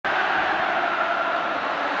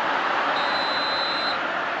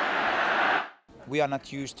we are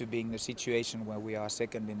not used to being in the situation where we are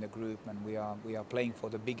second in the group and we are playing for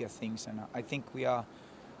the bigger things. And I think we are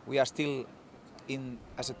still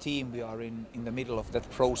as a team we are in the middle of that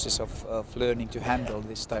process of learning to handle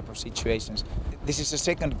this type of situations. This is the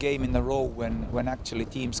second game in a row when actually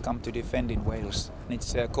teams come to defend in Wales. And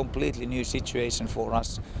it's a completely new situation for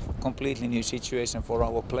us, completely new situation for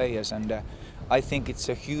our players, and I think it's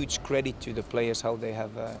a huge credit to the players how they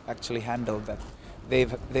have actually handled that.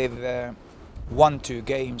 They've won 2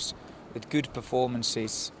 games with good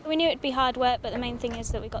performances. We knew it'd be hard work, but the main thing is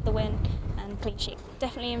that we got the win and clean sheet.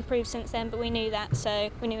 Definitely improved since then, but we knew that, so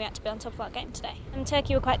we knew we had to be on top of our game today. And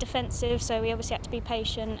Turkey were quite defensive, so we obviously had to be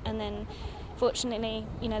patient, and then fortunately,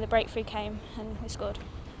 the breakthrough came and we scored.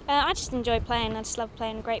 I just enjoy playing. I just love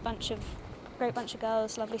playing. A great bunch of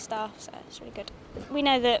girls, lovely staff, so it's really good. We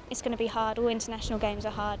know that it's going to be hard. All international games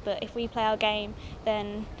are hard, but if we play our game,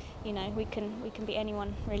 then we can beat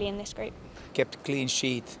anyone really in this group. Kept clean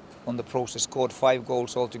sheet on the process, scored 5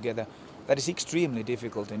 goals altogether. That is extremely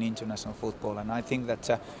difficult in international football, and I think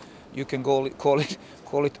that you can call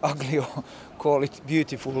it ugly or call it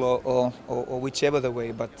beautiful or whichever the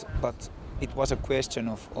way, but it was a question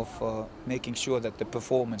of making sure that the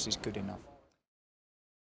performance is good enough.